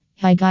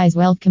Hi guys,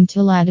 welcome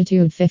to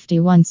Latitude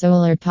 51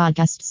 Solar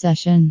Podcast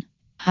Session.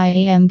 I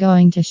am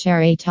going to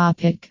share a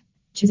topic.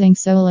 Choosing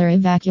solar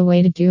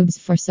evacuated tubes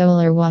for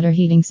solar water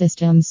heating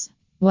systems.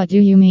 What do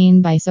you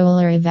mean by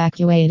solar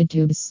evacuated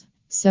tubes?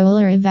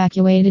 Solar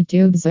evacuated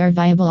tubes are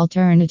viable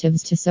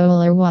alternatives to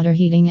solar water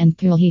heating and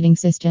pool heating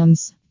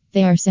systems.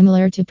 They are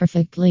similar to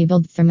perfectly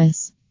built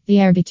thermos. The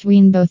air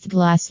between both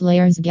glass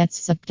layers gets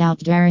sucked out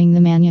during the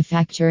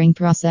manufacturing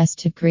process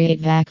to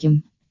create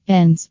vacuum.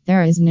 Hence,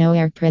 there is no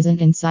air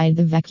present inside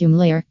the vacuum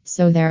layer,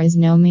 so there is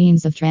no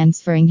means of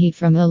transferring heat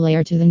from a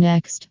layer to the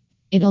next.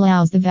 It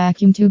allows the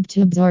vacuum tube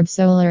to absorb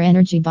solar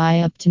energy by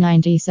up to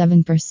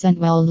 97%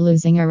 while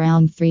losing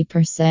around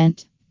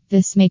 3%.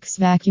 This makes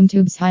vacuum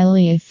tubes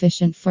highly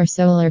efficient for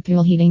solar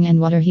pool heating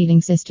and water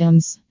heating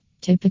systems.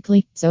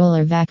 Typically,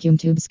 solar vacuum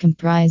tubes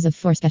comprise of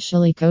 4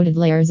 specially coated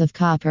layers of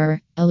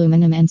copper,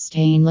 aluminum, and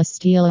stainless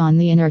steel on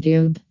the inner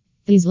tube.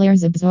 These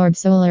layers absorb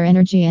solar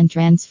energy and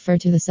transfer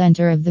to the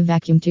center of the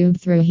vacuum tube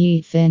through a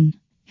heat fin.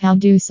 How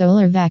do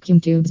solar vacuum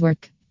tubes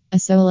work? A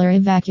solar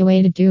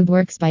evacuated tube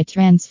works by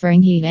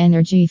transferring heat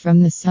energy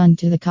from the sun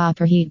to the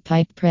copper heat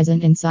pipe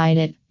present inside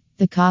it.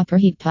 The copper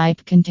heat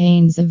pipe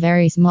contains a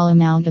very small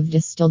amount of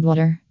distilled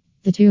water.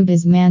 The tube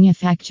is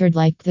manufactured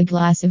like the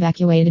glass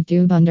evacuated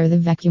tube under the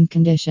vacuum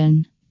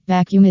condition.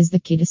 Vacuum is the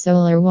key to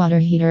solar water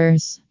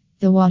heaters.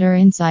 The water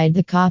inside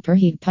the copper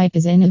heat pipe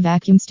is in a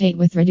vacuum state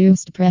with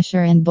reduced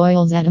pressure and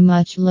boils at a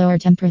much lower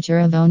temperature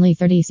of only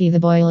 30 C. The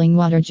boiling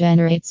water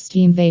generates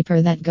steam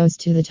vapor that goes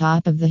to the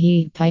top of the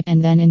heat pipe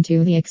and then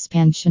into the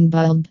expansion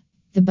bulb.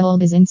 The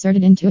bulb is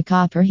inserted into a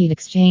copper heat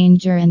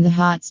exchanger and the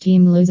hot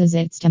steam loses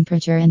its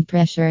temperature and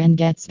pressure and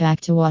gets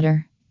back to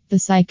water. The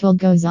cycle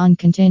goes on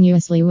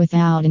continuously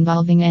without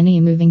involving any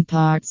moving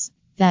parts.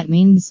 That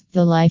means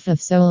the life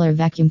of solar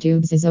vacuum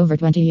tubes is over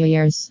 20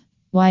 years.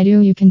 Why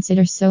do you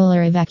consider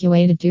solar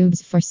evacuated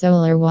tubes for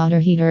solar water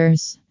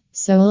heaters?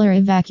 Solar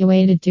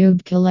evacuated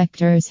tube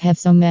collectors have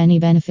so many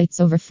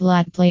benefits over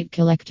flat plate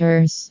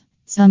collectors.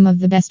 Some of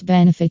the best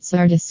benefits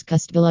are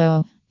discussed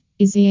below.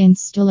 Easy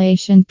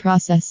installation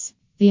process.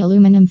 The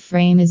aluminum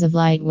frame is of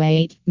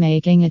lightweight,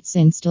 making its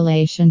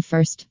installation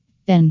first.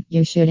 Then,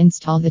 you should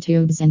install the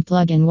tubes and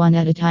plug in one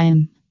at a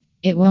time.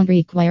 It won't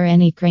require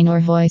any crane or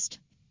hoist.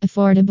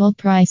 Affordable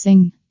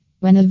pricing.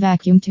 When a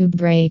vacuum tube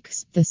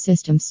breaks, the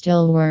system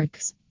still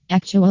works.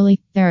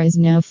 Actually, there is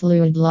no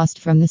fluid lost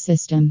from the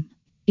system.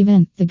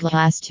 Even the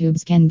glass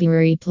tubes can be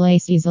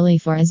replaced easily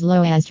for as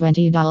low as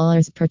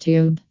 $20 per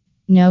tube.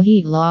 No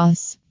heat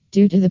loss.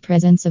 Due to the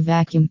presence of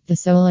vacuum, the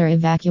solar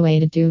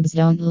evacuated tubes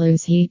don't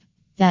lose heat.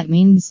 That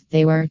means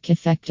they work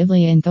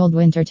effectively in cold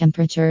winter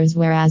temperatures,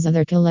 whereas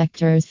other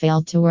collectors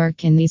fail to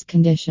work in these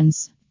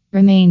conditions.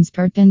 Remains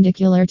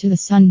perpendicular to the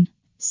sun.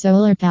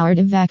 Solar-powered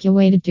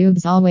evacuated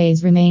tubes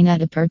always remain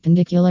at a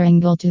perpendicular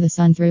angle to the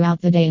sun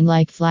throughout the day,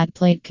 unlike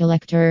flat-plate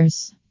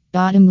collectors.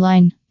 Bottom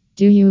line,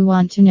 do you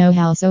want to know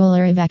how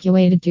solar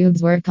evacuated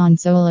tubes work on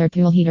solar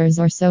pool heaters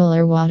or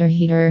solar water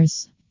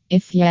heaters?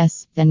 If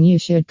yes, then you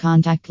should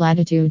contact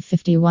Latitude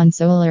 51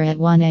 Solar at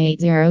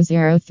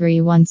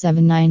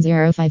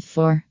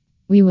 1-800-317-9054.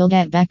 We will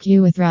get back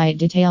you with right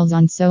details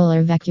on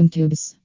solar vacuum tubes.